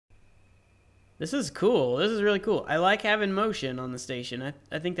This is cool. This is really cool. I like having motion on the station.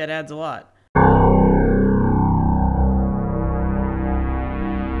 I think that adds a lot.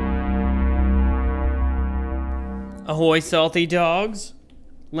 Ahoy, salty dogs.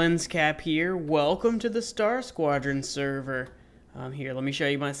 Lenscap here. Welcome to the Star Squadron server. Here, let me show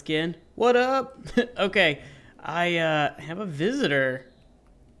you my skin. What up? Okay, I have a visitor.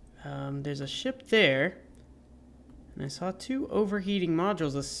 There's a ship there. And I saw two overheating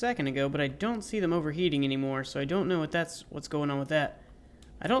modules a second ago, but I don't see them overheating anymore, so I don't know what's going on with that.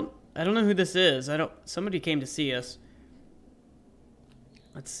 I don't know who this is. Somebody came to see us.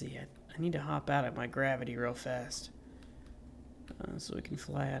 Let's see. I need to hop out of my gravity real fast. So we can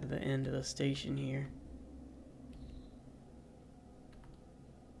fly out of the end of the station here.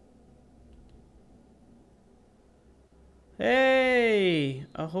 Hey!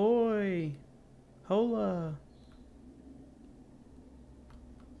 Ahoy! Hola!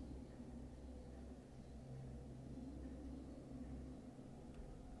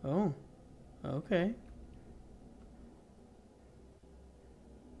 Oh, okay.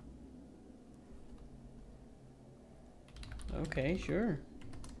 Okay, sure.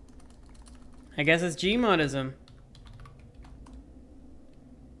 I guess it's Gmodism.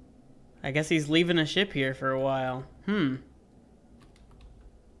 I guess he's leaving a ship here for a while.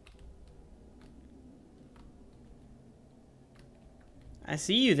 I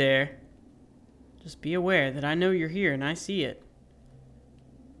see you there. Just be aware that I know you're here and I see it.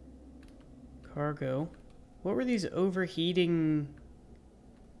 Cargo. What were these overheating...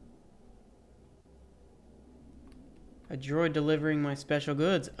 A droid delivering my special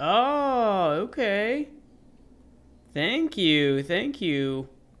goods. Oh, okay. Thank you, thank you.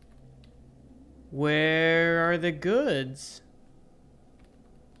 Where are the goods?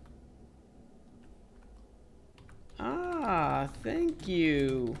 Ah, thank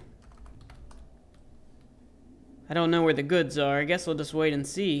you. I don't know where the goods are. I guess we'll just wait and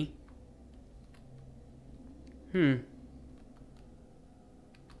see. Am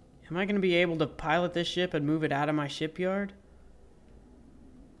I going to be able to pilot this ship and move it out of my shipyard?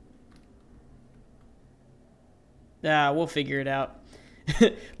 We'll figure it out.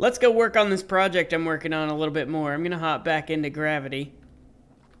 Let's go work on this project I'm working on a little bit more. I'm going to hop back into gravity.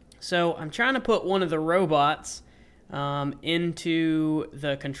 So I'm trying to put one of the robots into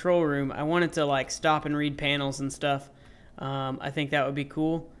the control room. I want it to like stop and read panels and stuff. I think that would be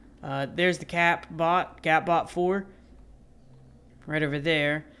cool. There's the Capbot 4 right over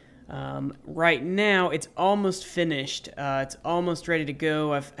there. Right now it's almost finished. It's almost ready to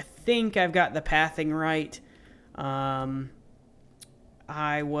go. I think I've got the pathing right. I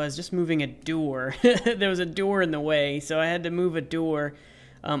was just moving a door. There was a door in the way, so I had to move a door.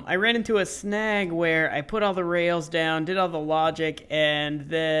 I ran into a snag where I put all the rails down, did all the logic, and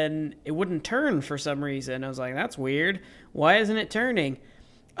then it wouldn't turn for some reason. I was like, that's weird. Why isn't it turning?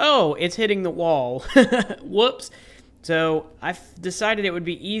 Oh, it's hitting the wall. Whoops. So I decided it would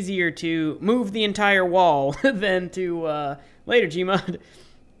be easier to move the entire wall than to later Gmod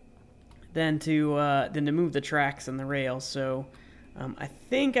than to move the tracks and the rails. So I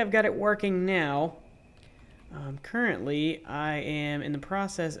think I've got it working now. Currently, I am in the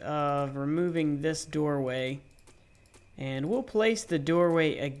process of removing this doorway, and we'll place the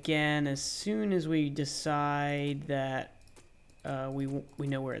doorway again as soon as we decide that we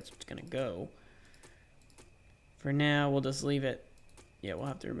know where it's gonna go. For now, we'll just leave it. Yeah, we'll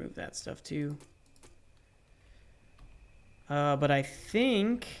have to remove that stuff too. But I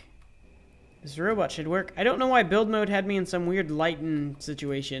think this robot should work. I don't know why build mode had me in some weird lighten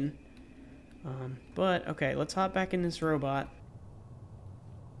situation. But, okay, let's hop back in this robot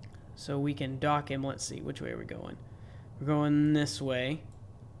so we can dock him. Let's see, which way are we going? We're going this way.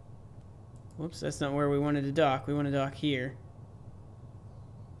 Whoops, that's not where we wanted to dock. We want to dock here.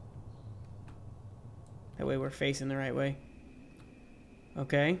 That way we're facing the right way.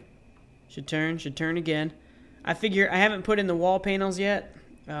 Okay. Should turn again. I haven't put in the wall panels yet.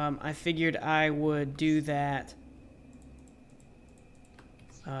 I figured I would do that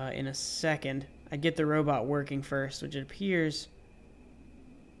in a second. I'd get the robot working first, which it appears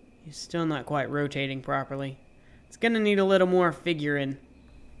he's still not quite rotating properly. It's gonna need a little more figuring.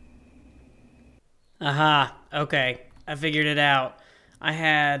 Aha, okay. I figured it out. I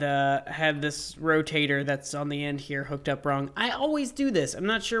had this rotator that's on the end here hooked up wrong. I always do this. I'm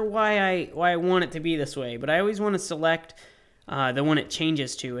not sure why I want it to be this way, but I always want to select the one it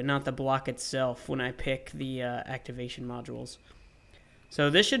changes to and not the block itself when I pick the activation modules. So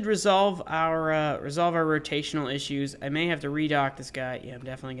this should resolve our rotational issues. I may have to redock this guy. Yeah, I'm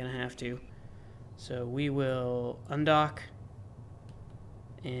definitely gonna have to. So we will undock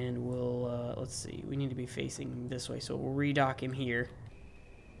And we'll, let's see, we need to be facing this way, so we'll redock him here.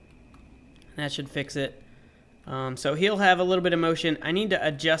 That should fix it. So he'll have a little bit of motion. I need to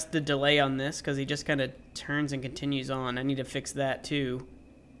adjust the delay on this because he just kind of turns and continues on. I need to fix that too.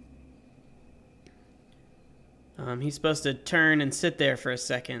 He's supposed to turn and sit there for a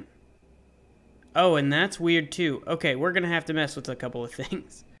second. Oh, and that's weird too. Okay, we're going to have to mess with a couple of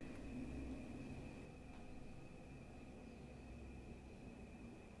things.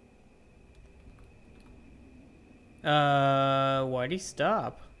 Why'd he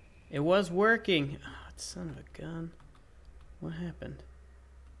stop? It was working. Oh, son of a gun. What happened?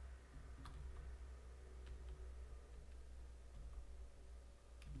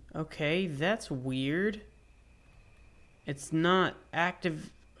 Okay, that's weird. It's not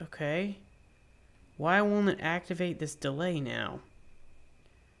active. Okay. Why won't it activate this delay now?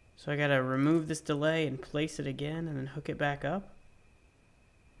 So I gotta remove this delay and place it again and then hook it back up?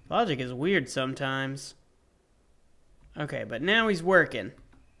 Logic is weird sometimes. Okay, but now he's working.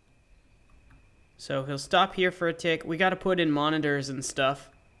 So he'll stop here for a tick. We gotta put in monitors and stuff.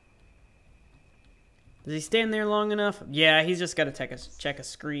 Does he stand there long enough? Yeah, he's just gotta check a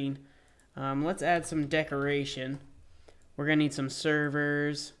screen. Let's add some decoration. We're gonna need some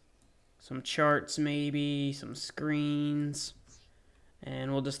servers, some charts maybe, some screens,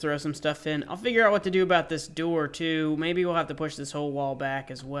 and we'll just throw some stuff in. I'll figure out what to do about this door too. Maybe we'll have to push this whole wall back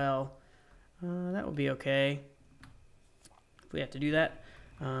as well. That will be okay if we have to do that.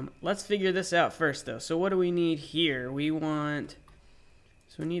 Let's figure this out first though. So what do we need here? We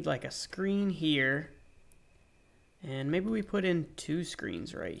need like a screen here. And maybe we put in 2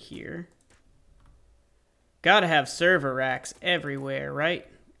 screens right here. Gotta have server racks everywhere, right?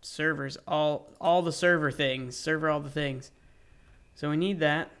 Servers, all the server things. Server all the things. So we need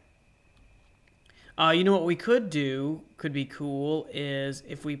that. You know what we could do, could be cool, is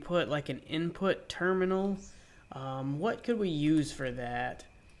if we put like an input terminal. What could we use for that?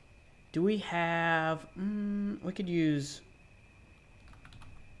 Do we have... we could use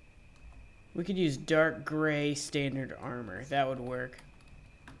dark gray standard armor. That would work.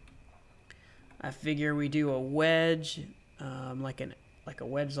 I figure we do a wedge, like a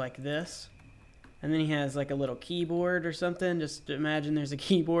wedge like this. And then he has like a little keyboard or something. Just imagine there's a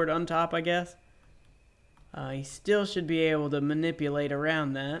keyboard on top, I guess. He still should be able to manipulate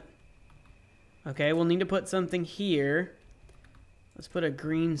around that. Okay, we'll need to put something here. Let's put a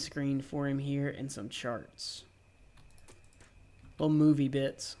green screen for him here and some charts. Little movie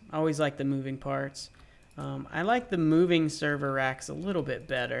bits. I always like the moving parts. I like the moving server racks a little bit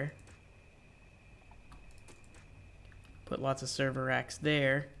better. Put lots of server racks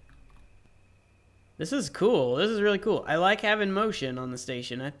there. This is cool. This is really cool. I like having motion on the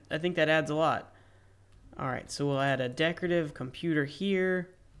station. I think that adds a lot. Alright, so we'll add a decorative computer here.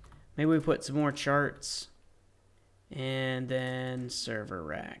 Maybe we put some more charts. And then server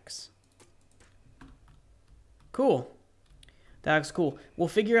racks. Cool. That looks cool. We'll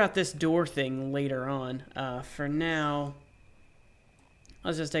figure out this door thing later on. For now,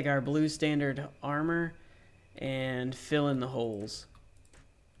 let's just take our blue standard armor and fill in the holes.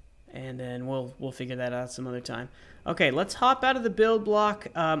 And then we'll figure that out some other time. Okay, let's hop out of the build block.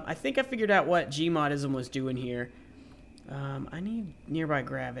 I think I figured out what Gmodism was doing here. I need nearby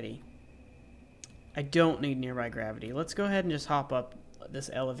gravity. I don't need nearby gravity. Let's go ahead and just hop up this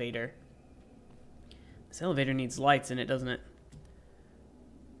elevator. This elevator needs lights in it, doesn't it?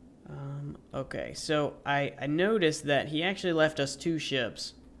 Okay, so I noticed that he actually left us 2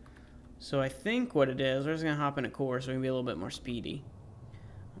 ships. So I think what it is, we're just going to hop in a core so we can be a little bit more speedy.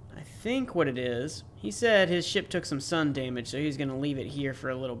 I think what it is, he said his ship took some sun damage, so he's going to leave it here for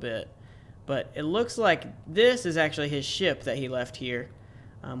a little bit. But it looks like this is actually his ship that he left here.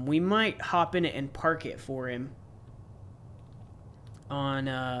 We might hop in it and park it for him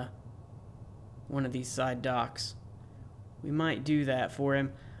on one of these side docks. We might do that for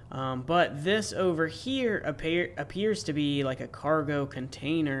him. But this over here appears to be like a cargo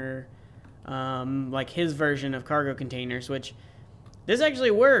container, like his version of cargo containers, which this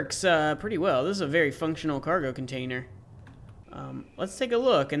actually works pretty well. This is a very functional cargo container. Let's take a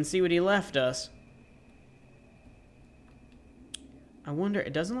look and see what he left us. I wonder,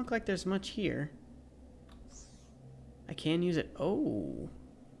 it doesn't look like there's much here. I can use it. Oh.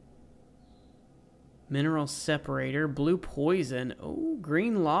 Mineral separator, blue poison, oh,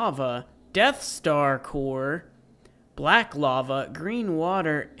 green lava, Death Star core, black lava, green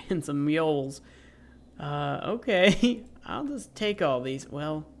water, and some mules. Okay, I'll just take all these.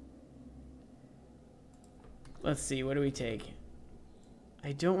 Well, let's see, what do we take?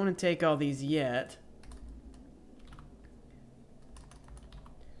 I don't want to take all these yet.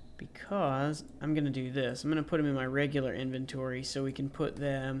 because I'm going to do this. I'm going to put them in my regular inventory so we can put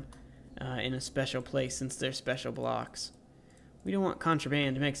them in a special place since they're special blocks. We don't want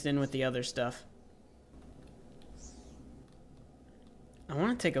contraband mixed in with the other stuff. I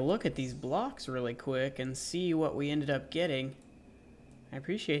want to take a look at these blocks really quick and see what we ended up getting. I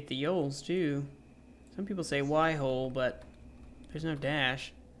appreciate the yoles too. Some people say Y hole, but there's no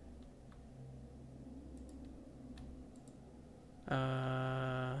dash.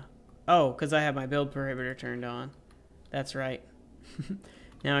 Oh, because I have my build prohibitor turned on. That's right.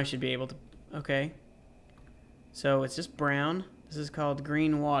 Now I should be able to... Okay. So it's just brown. This is called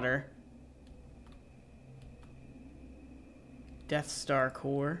green water. Death Star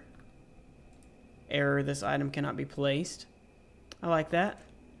core. Error, this item cannot be placed. I like that.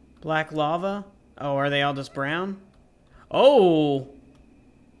 Black lava. Oh, are they all just brown? Oh!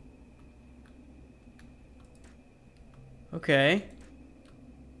 Okay.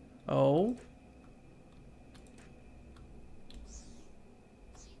 Oh.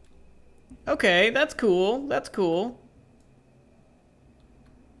 Okay, that's cool. That's cool.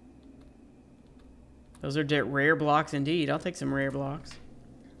 Those are rare blocks indeed. I'll take some rare blocks.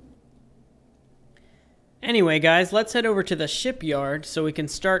 Anyway, guys, let's head over to the shipyard so we can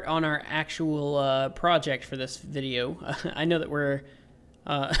start on our actual project for this video. I know that we're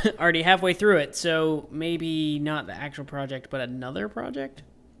already halfway through it, so maybe not the actual project, but another project?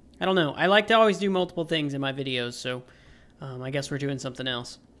 I don't know. I like to always do multiple things in my videos, so I guess we're doing something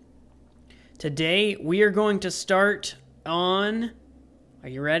else. Today, we are going to start on... Are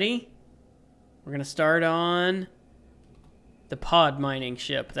you ready? We're going to start on the pod mining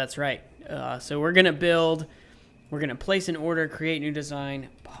ship. That's right. So we're going to place an order, create new design,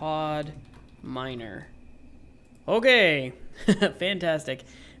 pod miner. Okay. Fantastic.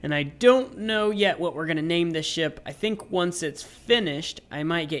 And I don't know yet what we're going to name this ship. I think once it's finished, I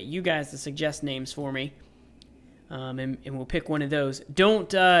might get you guys to suggest names for me. And we'll pick one of those.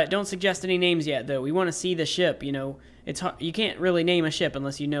 Don't suggest any names yet, though. We want to see the ship. You know, it's hard, you can't really name a ship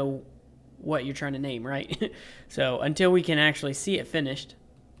unless you know what you're trying to name, right? So until we can actually see it finished,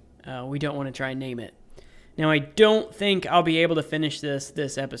 we don't want to try and name it. Now, I don't think I'll be able to finish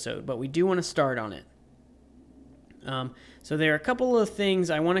this episode, but we do want to start on it. So there are a couple of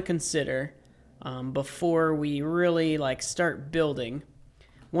things I want to consider before we really start building.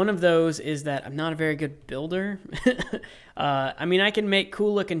 One of those is that I'm not a very good builder. I mean, I can make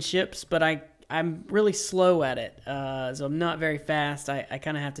cool looking ships, but I'm really slow at it. So I'm not very fast. I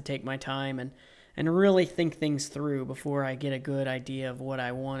kind of have to take my time and really think things through before I get a good idea of what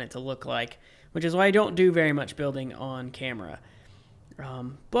I want it to look like, which is why I don't do very much building on camera.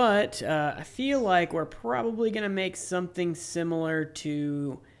 But I feel like we're probably going to make something similar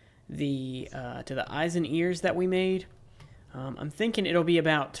to the eyes and ears that we made. I'm thinking it'll be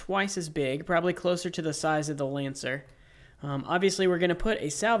about twice as big, probably closer to the size of the Lancer. Obviously, we're going to put a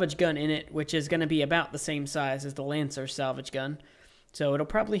salvage gun in it, which is going to be about the same size as the Lancer salvage gun. So it'll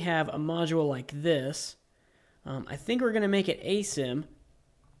probably have a module like this. I think we're going to make it asim.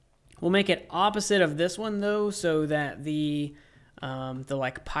 We'll make it opposite of this one, though, so that the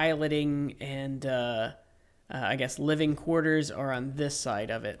piloting and I guess living quarters are on this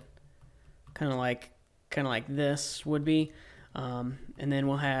side of it, kind of like this would be. And then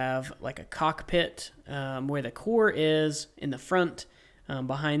we'll have like a cockpit where the core is in the front.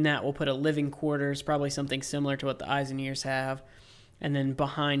 Behind that, we'll put a living quarters, probably something similar to what the eyes and ears have. And then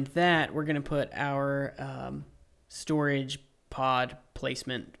behind that, we're going to put our storage pod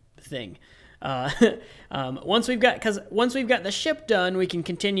placement thing. Once we've got the ship done, we can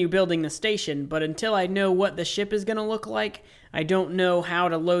continue building the station. But until I know what the ship is going to look like, I don't know how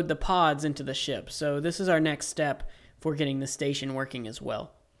to load the pods into the ship. So this is our next step for getting the station working as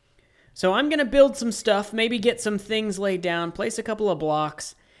well. So I'm going to build some stuff, maybe get some things laid down, place a couple of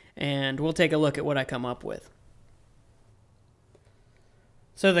blocks, and we'll take a look at what I come up with.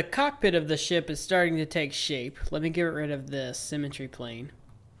 So the cockpit of the ship is starting to take shape. Let me get rid of this symmetry plane.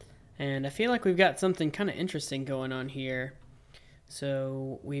 And I feel like we've got something kind of interesting going on here.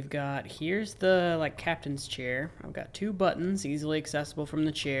 So we've got, here's the captain's chair. I've got 2 buttons, easily accessible from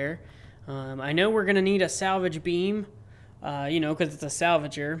the chair. I know we're going to need a salvage beam, because it's a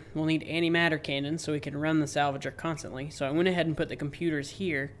salvager. We'll need antimatter cannons so we can run the salvager constantly. So I went ahead and put the computers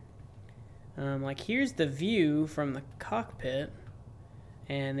here. Here's the view from the cockpit.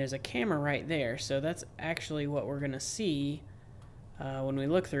 And there's a camera right there. So that's actually what we're going to see. When we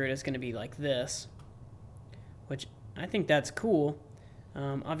look through it, it's going to be like this, which I think that's cool.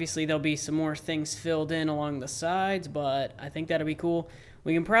 Obviously, there'll be some more things filled in along the sides, but I think that'll be cool.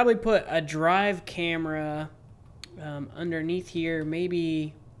 We can probably put a drive camera underneath here,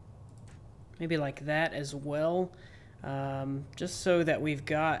 maybe maybe like that as well, just so that we've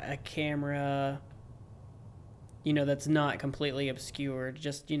got a camera, you know, that's not completely obscured,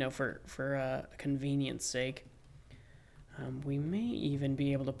 just, you know, for convenience sake. We may even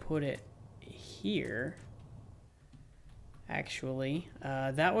be able to put it here, actually.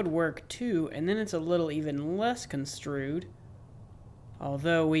 That would work too, and then it's a little even less construed.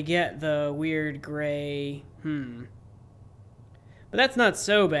 Although we get the weird gray, But that's not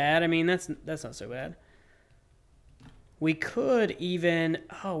so bad. I mean, that's not so bad. We could even,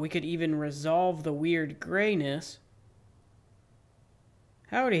 we could even resolve the weird grayness.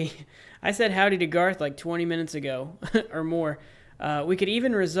 Howdy. I said howdy to Garth like 20 minutes ago, or more. We could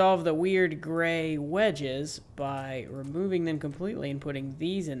even resolve the weird gray wedges by removing them completely and putting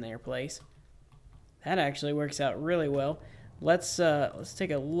these in their place. That actually works out really well. Let's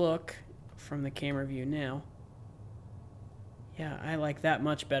take a look from the camera view now. Yeah, I like that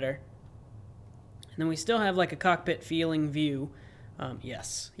much better. And then we still have like a cockpit feeling view.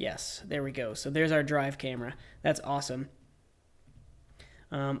 Yes, there we go. So there's our drive camera. That's awesome.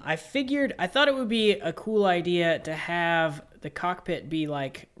 I thought it would be a cool idea to have the cockpit be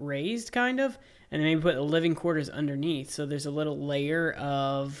like raised kind of, and then maybe put the living quarters underneath. So there's a little layer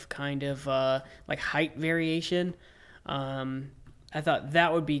of kind of like height variation. I thought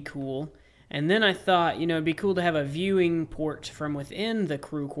that would be cool. And then I thought, you know, it'd be cool to have a viewing port from within the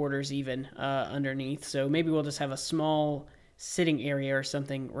crew quarters even underneath. So maybe we'll just have a small sitting area or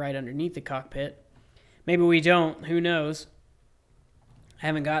something right underneath the cockpit. Maybe we don't. Who knows? I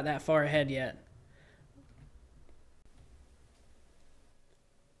haven't got that far ahead yet.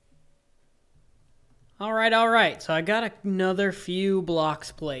 All right. So I got another few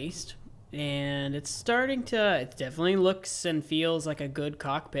blocks placed. And it definitely looks and feels like a good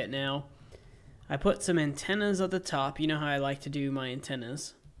cockpit now. I put some antennas at the top. You know how I like to do my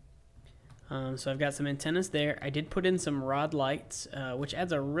antennas. So I've got some antennas there. I did put in some rod lights, which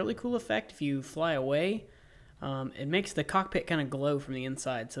adds a really cool effect if you fly away. It makes the cockpit kind of glow from the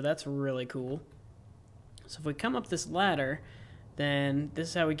inside, so that's really cool. So if we come up this ladder, then this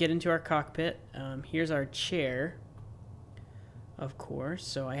is how we get into our cockpit. Here's our chair, of course.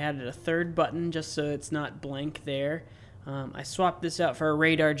 So I added a third button just so it's not blank there. I swapped this out for a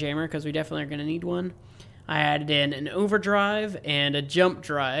radar jammer because we definitely are going to need one. I added in an overdrive and a jump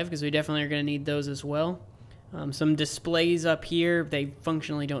drive because we definitely are going to need those as well. Some displays up here. They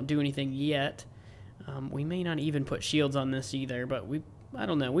functionally don't do anything yet. We may not even put shields on this either, but I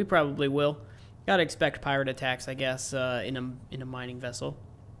don't know. We probably will. Gotta expect pirate attacks, I guess, in a mining vessel.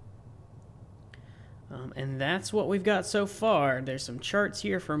 And that's what we've got so far. There's some charts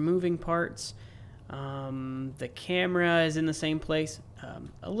here for moving parts. The camera is in the same place.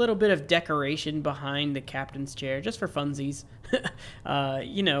 A little bit of decoration behind the captain's chair, just for funsies.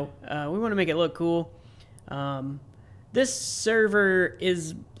 You know, we want to make it look cool. This server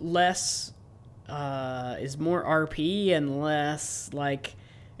is more RP and less like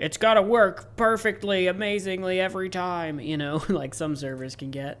it's got to work perfectly, amazingly every time, you know, like some servers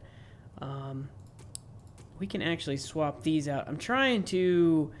can get. We can actually swap these out. I'm trying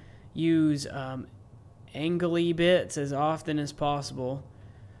to use angly bits as often as possible,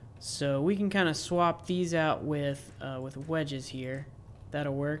 so we can kind of swap these out with wedges here.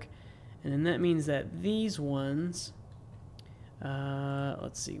 That'll work, and then that means that these ones.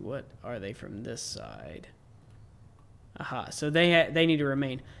 Let's see, what are they from this side? Aha, so they need to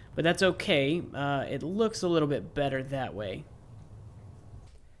remain, but that's okay. It looks a little bit better that way.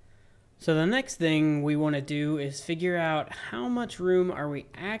 So the next thing we want to do is figure out how much room are we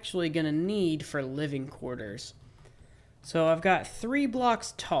actually going to need for living quarters. So I've got 3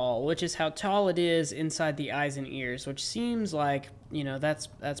 blocks tall, which is how tall it is inside the eyes and ears, which seems like, you know, that's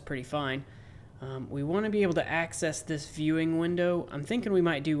pretty fine. We want to be able to access this viewing window. I'm thinking we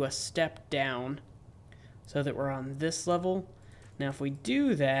might do a step down so that we're on this level. Now if we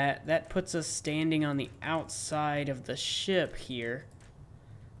do that, that puts us standing on the outside of the ship here.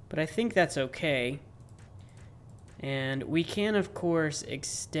 But I think that's okay. And we can, of course,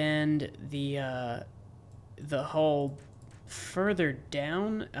 extend the hull further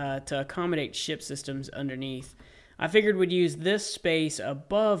down to accommodate ship systems underneath. I figured we'd use this space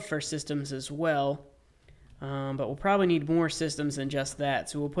above for systems as well, but we'll probably need more systems than just that,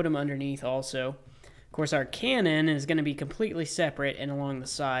 so we'll put them underneath also. Of course, our cannon is going to be completely separate and along the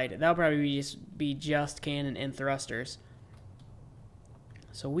side. That'll probably be just cannon and thrusters.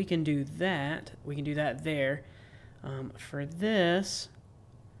 So we can do that. We can do that there. For this,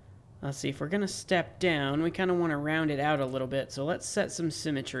 let's see, if we're going to step down, we kind of want to round it out a little bit, so let's set some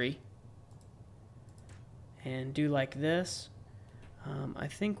symmetry. And do like this. I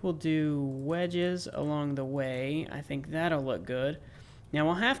think we'll do wedges along the way. I think that'll look good. Now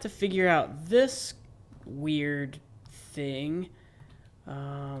we'll have to figure out this weird thing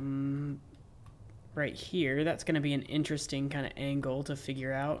right here. That's going to be an interesting kind of angle to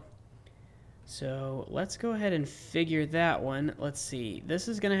figure out. So let's go ahead and figure that one. Let's see. This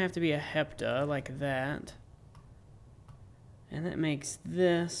is going to have to be a hepta like that. And that makes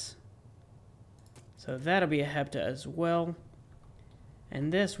this. So that'll be a hepta as well.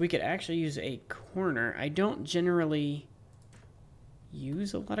 And this, we could actually use a corner. I don't generally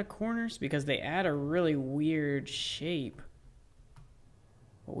use a lot of corners because they add a really weird shape.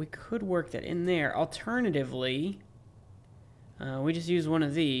 But we could work that in there. Alternatively, we just use one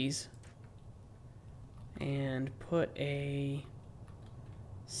of these and put a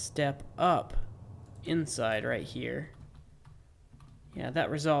step up inside right here. Yeah, that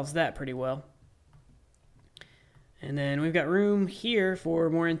resolves that pretty well. And then we've got room here for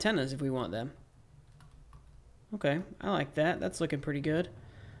more antennas if we want them. Okay, I like that. That's looking pretty good.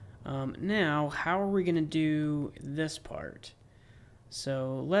 Now, how are we going to do this part?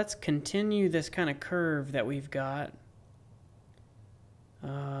 So let's continue this kind of curve that we've got.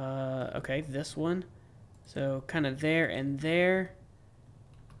 Okay, this one. So kind of there and there.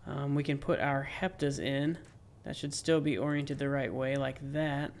 We can put our heptas in. That should still be oriented the right way, like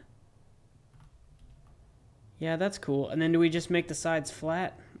that. Yeah, that's cool. And then do we just make the sides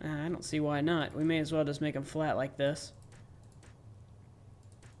flat? I don't see why not. We may as well just make them flat like this.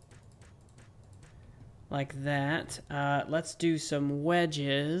 Like that. Let's do some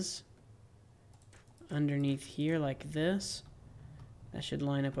wedges underneath here like this. That should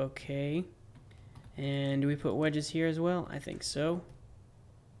line up okay. And do we put wedges here as well? I think so.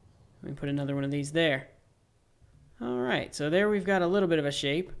 Let me put another one of these there. Alright, so there we've got a little bit of a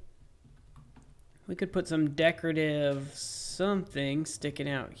shape. We could put some decorative something sticking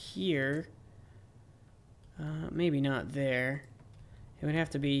out here. Maybe not there. It would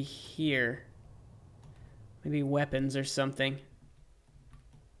have to be here. Maybe weapons or something.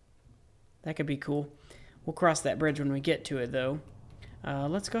 That could be cool. We'll cross that bridge when we get to it, though.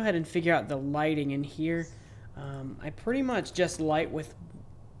 Let's go ahead and figure out the lighting in here. I pretty much just light with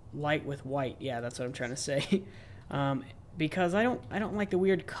white. Yeah, that's what I'm trying to say. Because I don't like the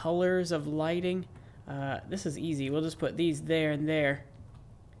weird colors of lighting. This is easy. We'll just put these there and there,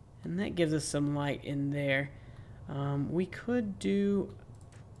 and that gives us some light in there. We could do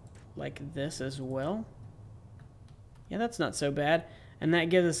like this as well. Yeah, that's not so bad, and that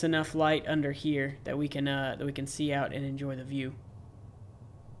gives us enough light under here that we can see out and enjoy the view.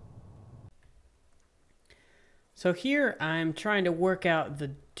 So here I'm trying to work out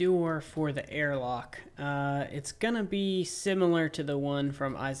the door for the airlock. It's gonna be similar to the one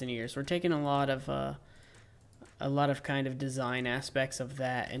from Eyes and Ears. We're taking a lot of kind of design aspects of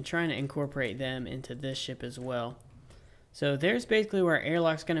that and trying to incorporate them into this ship as well. So there's basically where our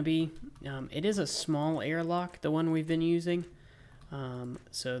airlock's gonna be. It is a small airlock, the one we've been using.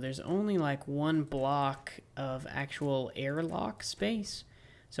 So there's only like one block of actual airlock space.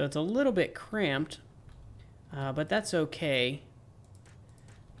 So it's a little bit cramped. But that's okay.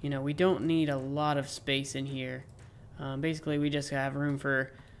 You know, we don't need a lot of space in here. Basically, we just have room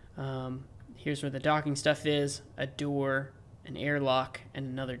for, here's where the docking stuff is, a door, an airlock, and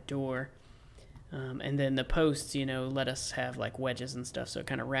another door. And then the posts, you know, let us have like wedges and stuff, so it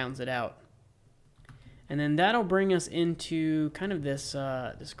kind of rounds it out. And then that'll bring us into kind of this,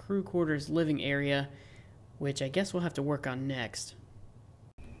 this crew quarters living area, which I guess we'll have to work on next.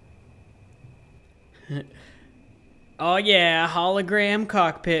 Oh yeah, hologram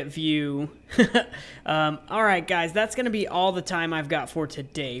cockpit view. Alright guys, that's going to be all the time I've got for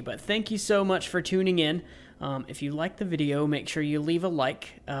today, but thank you so much for tuning in. If you liked the video, make sure you leave a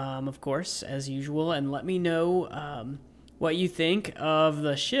like, of course, as usual, and let me know what you think of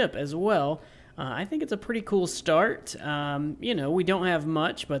the ship as well. I think it's a pretty cool start. You know, we don't have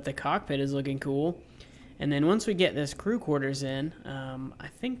much, but the cockpit is looking cool. And then once we get this crew quarters in, I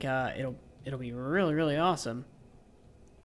think it'll be really, really awesome.